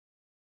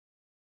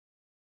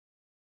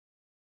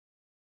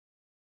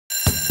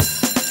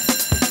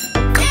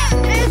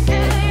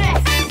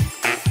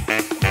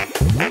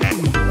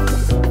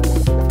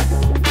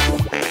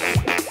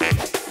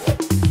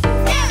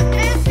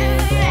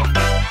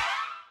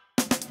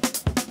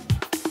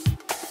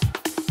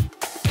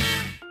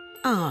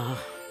Oh.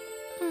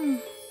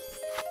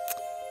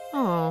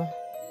 Oh.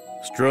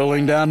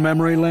 Strolling down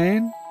memory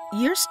lane?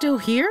 You're still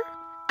here?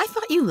 I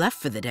thought you left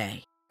for the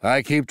day.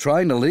 I keep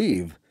trying to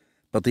leave,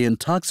 but the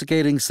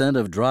intoxicating scent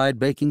of dried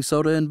baking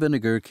soda and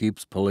vinegar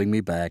keeps pulling me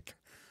back.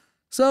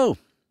 So,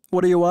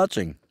 what are you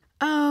watching?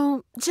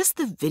 Oh, just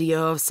the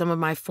video of some of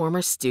my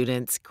former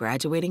students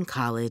graduating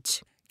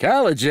college.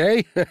 College,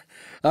 eh?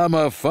 I'm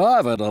a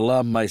Harvard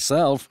alum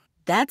myself.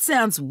 That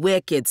sounds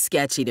wicked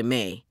sketchy to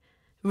me.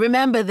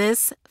 Remember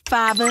this,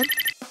 Harvard?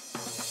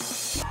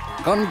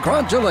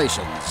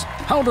 Congratulations!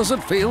 How does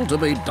it feel to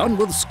be done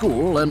with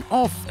school and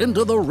off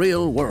into the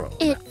real world?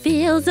 It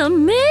feels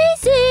amazing!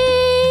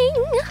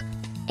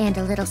 And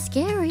a little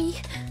scary,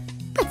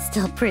 but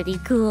still pretty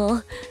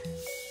cool.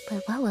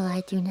 But what will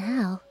I do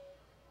now?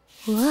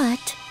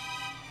 What?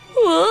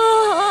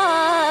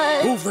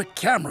 Move the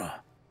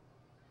camera.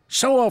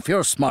 Show off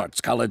your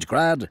smarts, college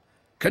grad.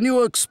 Can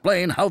you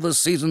explain how the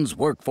seasons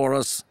work for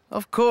us?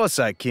 Of course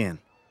I can.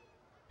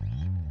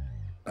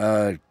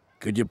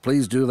 Could you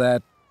please do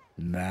that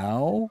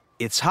now?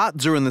 It's hot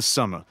during the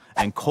summer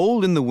and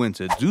cold in the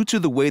winter due to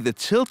the way the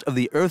tilt of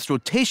the Earth's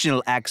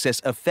rotational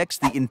axis affects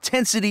the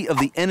intensity of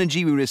the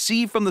energy we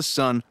receive from the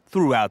sun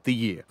throughout the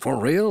year. For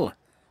real?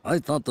 I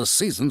thought the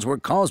seasons were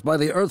caused by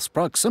the Earth's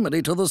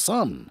proximity to the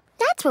sun.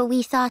 That's what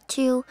we thought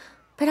too.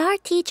 But our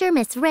teacher,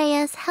 Miss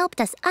Reyes,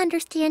 helped us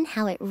understand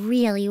how it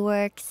really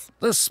works.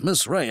 This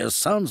Miss Reyes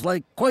sounds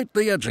like quite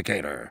the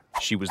educator.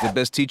 She was the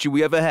best teacher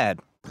we ever had.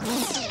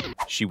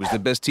 She was the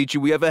best teacher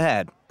we ever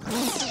had.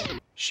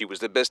 She was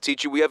the best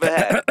teacher we ever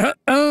had.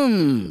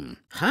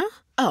 Huh?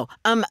 Oh,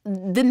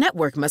 the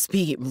network must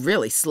be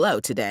really slow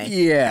today.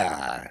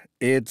 Yeah,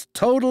 it's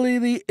totally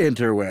the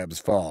interweb's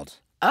fault.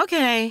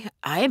 Okay,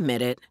 I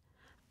admit it.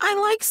 I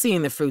like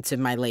seeing the fruits of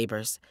my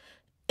labors.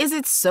 Is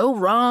it so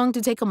wrong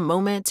to take a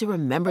moment to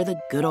remember the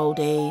good old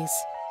days?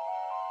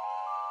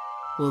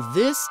 Will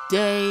this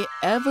day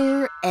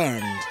ever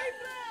end?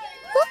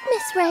 Look,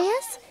 Miss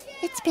Reyes.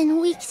 It's been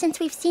weeks since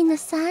we've seen the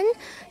sun,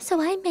 so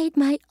I made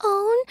my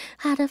own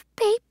out of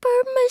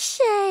paper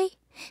mache.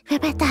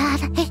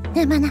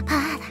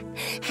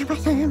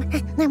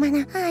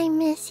 I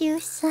miss you,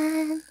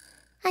 sun.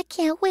 I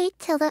can't wait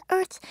till the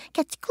Earth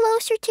gets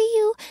closer to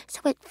you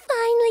so it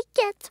finally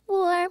gets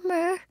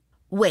warmer.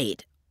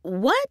 Wait,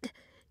 what?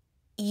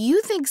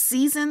 You think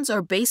seasons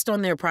are based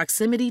on their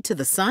proximity to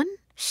the sun?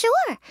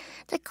 Sure.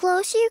 The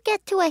closer you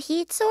get to a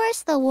heat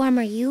source, the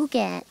warmer you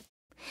get.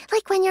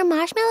 Like when your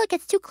marshmallow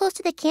gets too close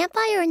to the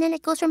campfire and then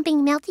it goes from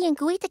being melty and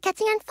gooey to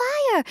catching on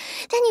fire.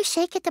 Then you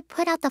shake it to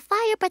put out the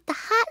fire, but the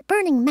hot,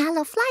 burning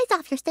mallow flies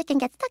off your stick and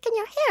gets stuck in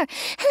your hair.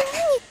 And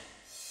then you...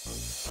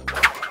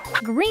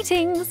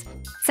 Greetings!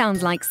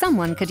 Sounds like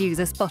someone could use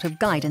a spot of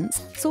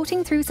guidance,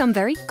 sorting through some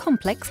very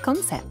complex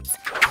concepts.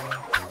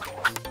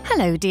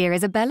 Hello, dear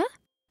Isabella.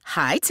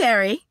 Hi,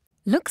 Terry.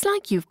 Looks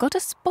like you've got a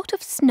spot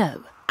of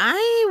snow.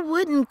 I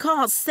wouldn't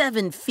call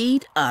 7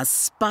 feet a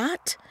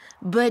spot,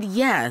 but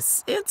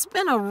yes, it's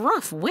been a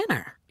rough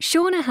winter.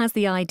 Shauna has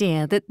the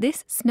idea that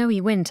this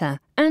snowy winter,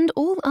 and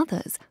all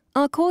others,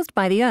 are caused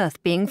by the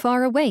Earth being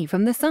far away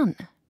from the sun.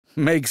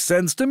 Makes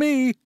sense to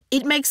me.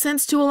 It makes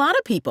sense to a lot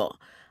of people.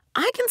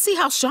 I can see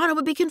how Shauna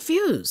would be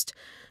confused.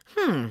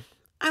 I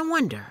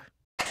wonder.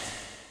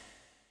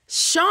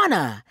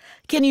 Shauna,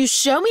 can you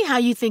show me how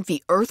you think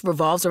the Earth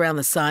revolves around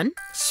the sun?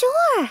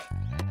 Sure.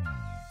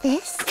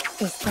 This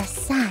is the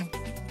sun,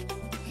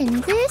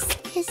 and this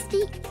is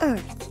the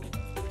Earth.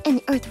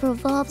 And Earth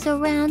revolves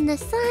around the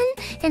sun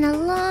in a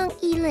long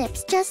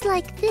ellipse, just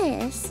like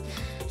this.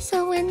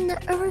 So when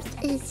the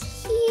Earth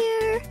is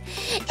here,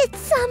 it's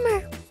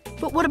summer.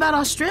 But what about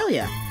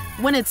Australia?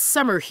 When it's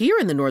summer here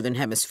in the Northern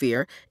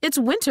Hemisphere, it's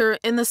winter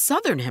in the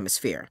Southern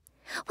Hemisphere.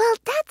 Well,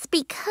 that's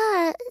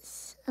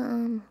because...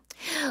 hold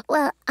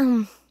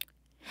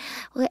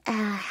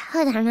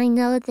on, I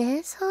know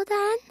this. Hold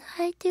on,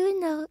 I do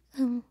know.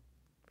 No,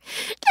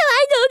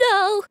 I don't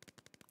know.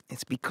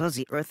 It's because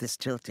the Earth is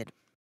tilted.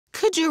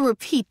 Could you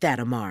repeat that,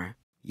 Amar?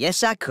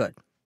 Yes, I could.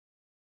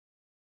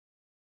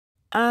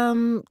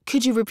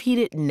 Could you repeat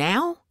it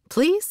now,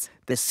 please?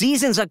 The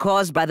seasons are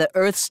caused by the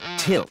Earth's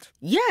tilt.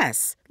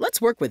 Yes,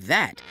 let's work with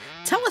that.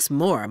 Tell us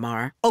more,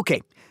 Amar.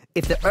 Okay,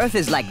 if the Earth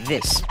is like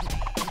this...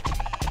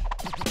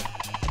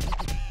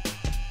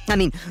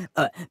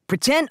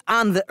 pretend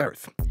I'm the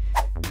Earth.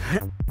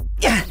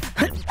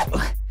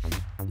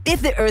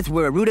 If the Earth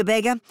were a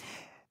rutabaga,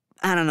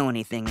 I don't know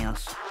anything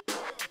else.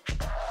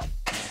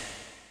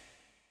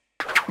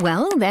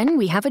 Well, then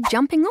we have a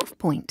jumping-off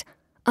point.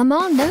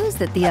 Amar knows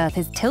that the Earth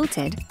is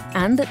tilted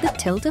and that the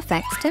tilt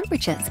affects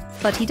temperatures,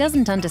 but he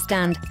doesn't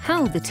understand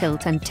how the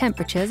tilt and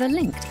temperatures are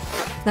linked.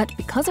 That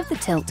because of the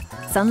tilt,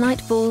 sunlight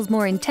falls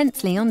more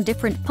intensely on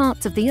different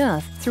parts of the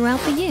Earth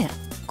throughout the year,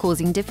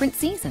 causing different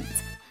seasons.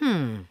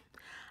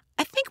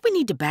 I think we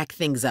need to back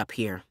things up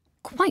here.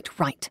 Quite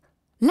right.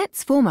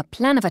 Let's form a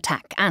plan of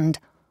attack and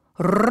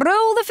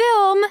roll the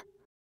film!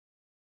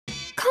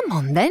 Come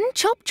on then,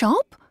 Chop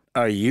Chop.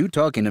 Are you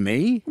talking to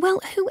me?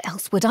 Well, who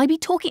else would I be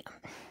talking...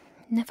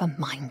 Never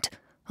mind.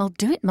 I'll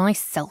do it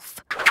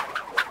myself.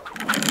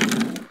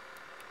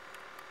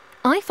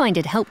 I find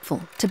it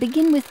helpful to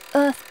begin with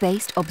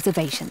Earth-based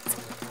observations,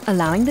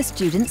 allowing the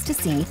students to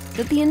see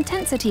that the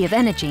intensity of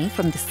energy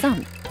from the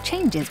sun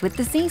changes with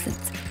the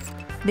seasons.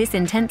 This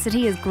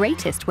intensity is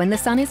greatest when the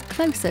sun is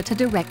closer to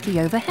directly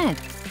overhead,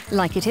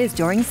 like it is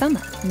during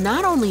summer.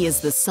 Not only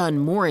is the sun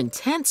more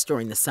intense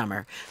during the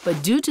summer,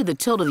 but due to the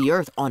tilt of the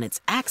Earth on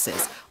its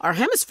axis, our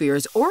hemisphere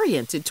is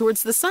oriented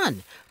towards the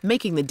sun,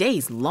 making the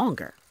days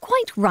longer.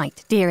 Quite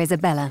right, dear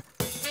Isabella.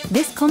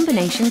 This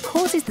combination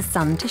causes the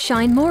sun to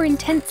shine more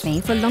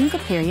intensely for longer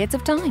periods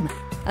of time,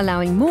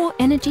 allowing more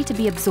energy to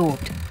be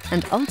absorbed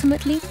and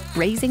ultimately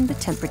raising the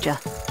temperature.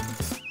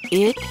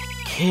 It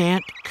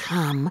can't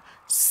come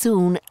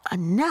soon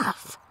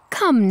enough.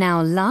 Come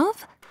now,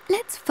 love.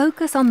 Let's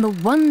focus on the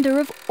wonder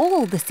of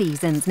all the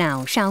seasons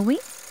now, shall we?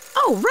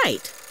 Oh,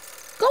 right.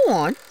 Go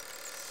on.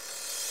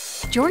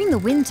 During the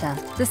winter,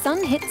 the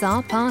sun hits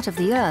our part of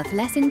the Earth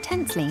less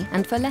intensely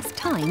and for less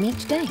time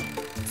each day.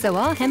 So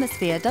our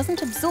hemisphere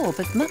doesn't absorb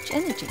as much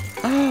energy.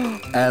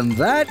 And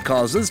that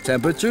causes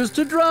temperatures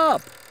to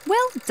drop.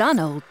 Well done,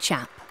 old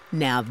chap.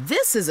 Now,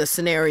 this is a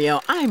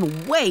scenario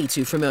I'm way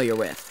too familiar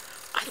with.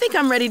 I think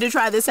I'm ready to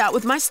try this out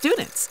with my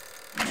students.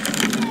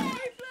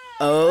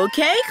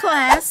 Okay,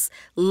 class,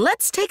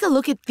 let's take a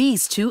look at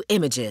these two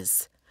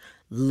images.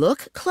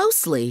 Look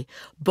closely.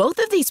 Both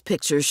of these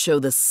pictures show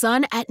the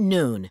sun at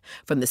noon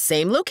from the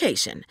same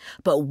location.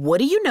 But what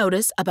do you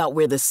notice about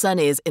where the sun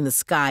is in the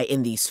sky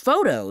in these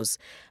photos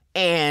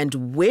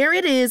and where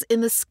it is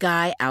in the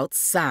sky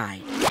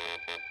outside?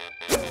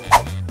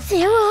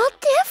 They're all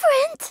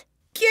different.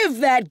 Give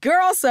that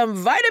girl some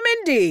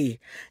vitamin D.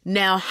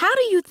 Now, how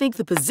do you think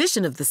the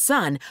position of the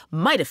sun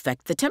might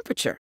affect the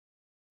temperature?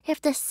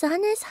 If the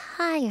sun is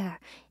higher,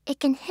 it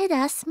can hit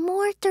us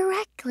more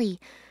directly.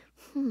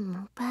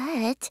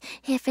 But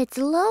if it's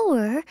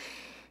lower,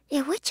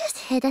 it would just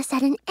hit us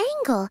at an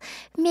angle,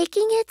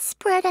 making it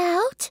spread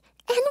out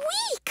and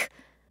weak.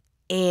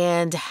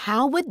 And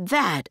how would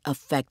that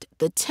affect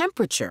the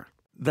temperature?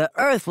 The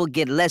Earth will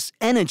get less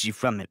energy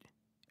from it,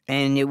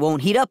 and it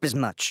won't heat up as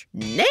much.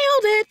 Nailed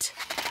it!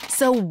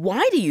 So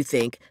why do you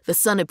think the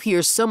sun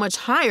appears so much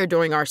higher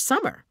during our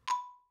summer?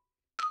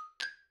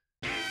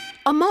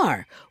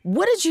 Amar,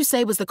 what did you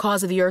say was the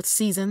cause of the Earth's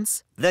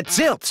seasons? The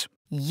tilt.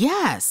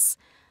 Yes.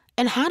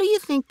 And how do you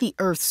think the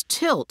Earth's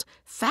tilt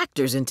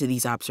factors into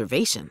these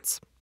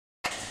observations?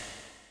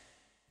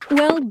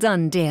 Well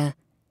done, dear.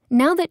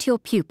 Now that your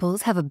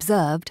pupils have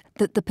observed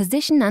that the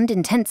position and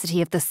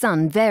intensity of the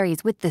sun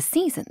varies with the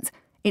seasons,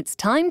 it's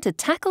time to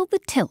tackle the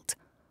tilt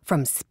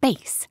from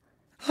space.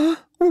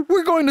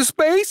 We're going to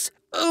space?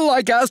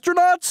 Like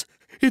astronauts?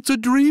 It's a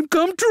dream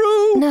come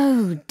true.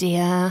 No,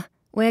 dear.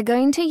 We're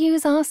going to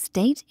use our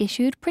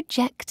state-issued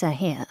projector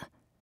here.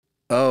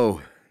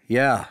 Oh,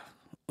 yeah,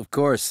 of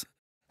course.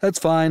 That's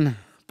fine.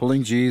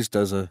 Pulling G's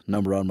does a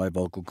number on my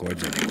vocal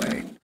cords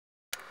anyway.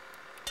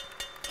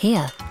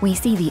 Here, we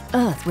see the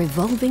Earth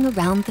revolving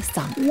around the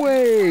sun.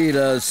 Wait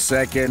a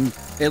second.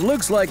 It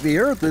looks like the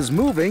Earth is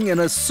moving in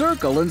a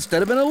circle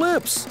instead of an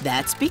ellipse.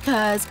 That's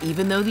because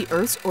even though the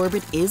Earth's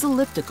orbit is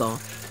elliptical,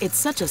 it's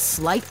such a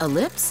slight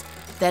ellipse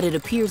that it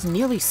appears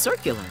nearly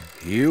circular.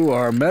 You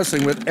are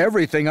messing with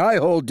everything I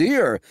hold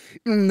dear.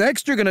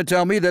 Next, you're going to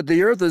tell me that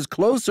the Earth is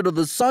closer to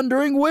the sun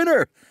during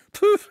winter.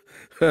 Poof,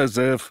 as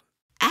if.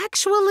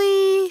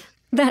 Actually,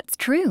 That's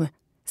true.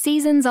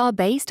 Seasons are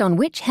based on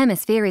which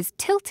hemisphere is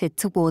tilted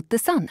toward the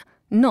sun,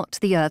 not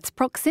the Earth's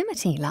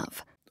proximity,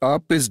 love.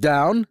 Up is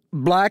down,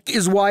 black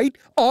is white,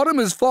 autumn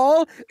is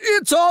fall.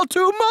 It's all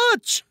too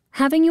much.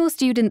 Having your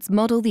students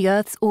model the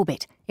Earth's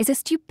orbit is a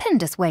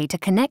stupendous way to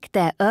connect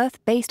their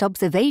Earth-based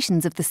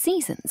observations of the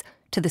seasons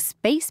to the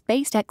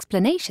space-based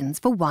explanations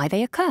for why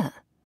they occur.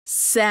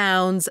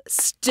 sounds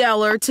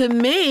stellar to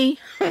me.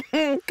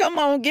 Come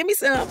on, give me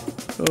some.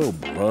 Oh,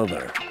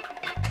 brother.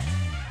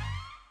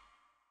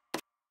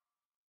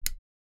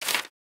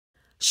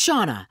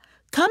 Shauna,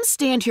 come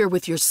stand here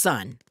with your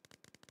son.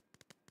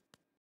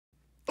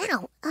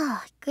 Ow.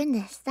 Oh,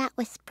 goodness, that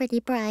was pretty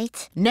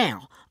bright.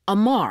 Now,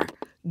 Amar,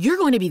 you're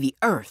going to be the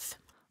Earth.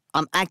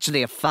 I'm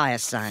actually a fire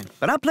sign,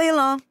 but I'll play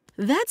along.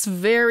 That's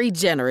very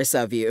generous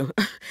of you.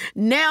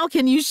 Now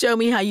can you show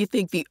me how you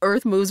think the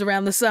Earth moves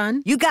around the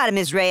sun? You got it,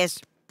 Miss Reyes.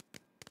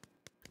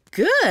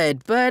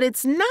 Good, but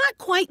it's not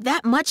quite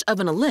that much of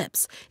an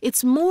ellipse.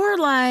 It's more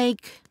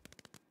like...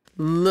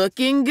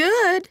 looking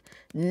good.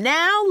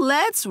 Now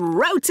let's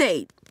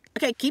rotate.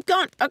 Okay, keep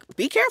going.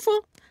 Be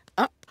careful.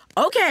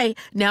 Okay,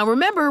 now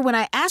remember when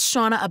I asked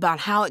Shauna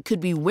about how it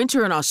could be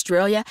winter in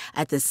Australia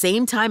at the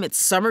same time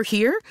it's summer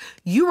here?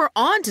 You were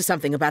on to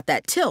something about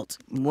that tilt.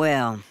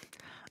 Well,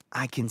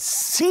 I can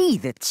see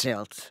the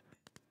tilt,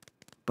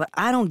 but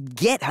I don't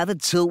get how the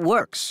tilt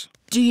works.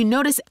 Do you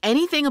notice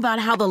anything about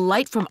how the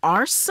light from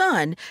our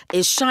sun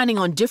is shining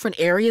on different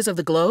areas of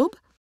the globe?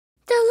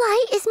 The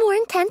light is more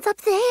intense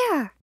up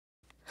there.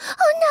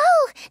 Oh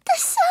no, the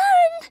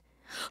sun!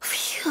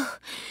 Phew,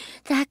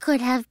 that could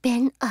have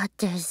been a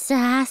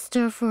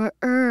disaster for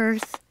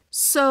Earth.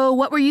 So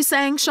what were you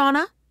saying,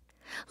 Shauna?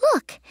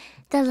 Look,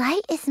 The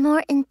light is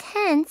more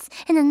intense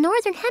in the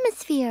northern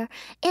hemisphere,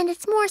 and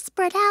it's more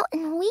spread out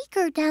and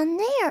weaker down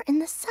there in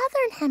the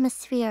southern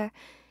hemisphere.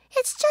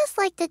 It's just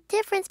like the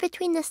difference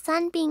between the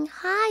sun being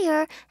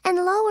higher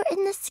and lower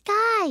in the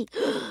sky.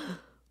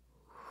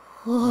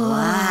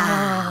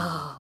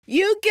 Wow.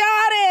 You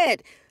got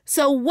it!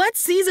 So what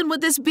season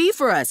would this be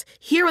for us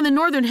here in the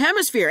northern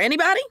hemisphere?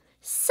 Anybody?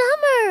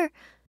 Summer.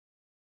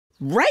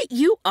 Right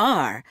you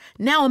are.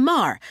 Now,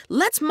 Amar,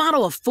 let's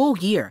model a full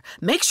year.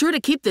 Make sure to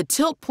keep the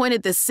tilt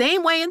pointed the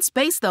same way in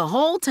space the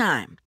whole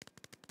time.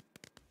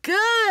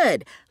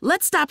 Good.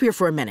 Let's stop here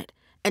for a minute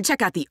and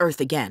check out the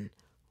Earth again.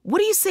 What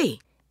do you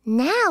see?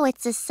 Now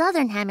it's the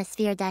southern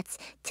hemisphere that's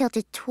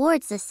tilted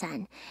towards the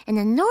sun, and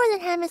the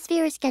northern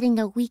hemisphere is getting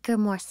the weaker,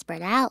 more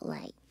spread out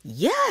light.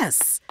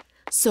 Yes.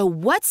 So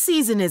what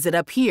season is it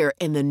up here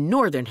in the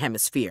northern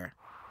hemisphere?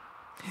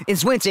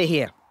 It's winter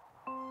here.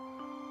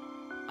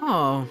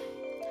 Oh,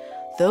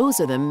 those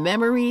are the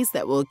memories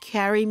that will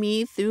carry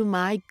me through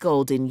my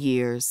golden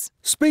years.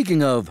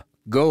 Speaking of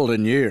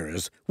golden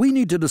years, we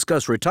need to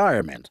discuss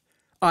retirement.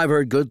 I've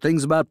heard good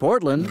things about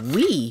Portland.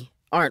 We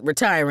aren't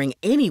retiring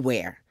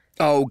anywhere.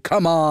 Oh,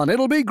 come on,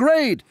 it'll be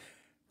great.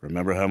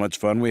 Remember how much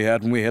fun we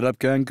had when we hit up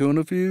Cancun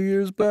a few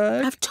years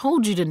back? I've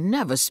told you to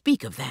never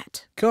speak of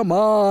that. Come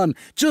on,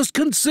 just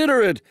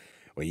consider it.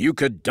 Well, you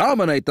could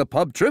dominate the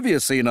pub trivia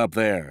scene up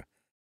there.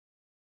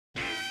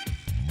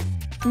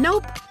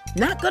 Nope,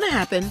 not gonna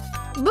happen.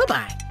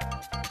 Bye-bye.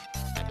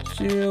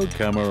 She'll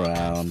come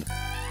around.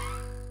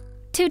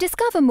 To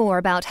discover more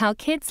about how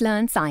kids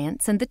learn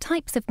science and the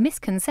types of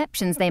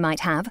misconceptions they might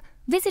have,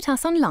 visit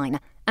us online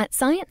at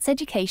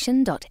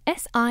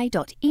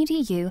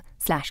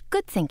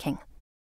scienceeducation.si.edu/goodthinking.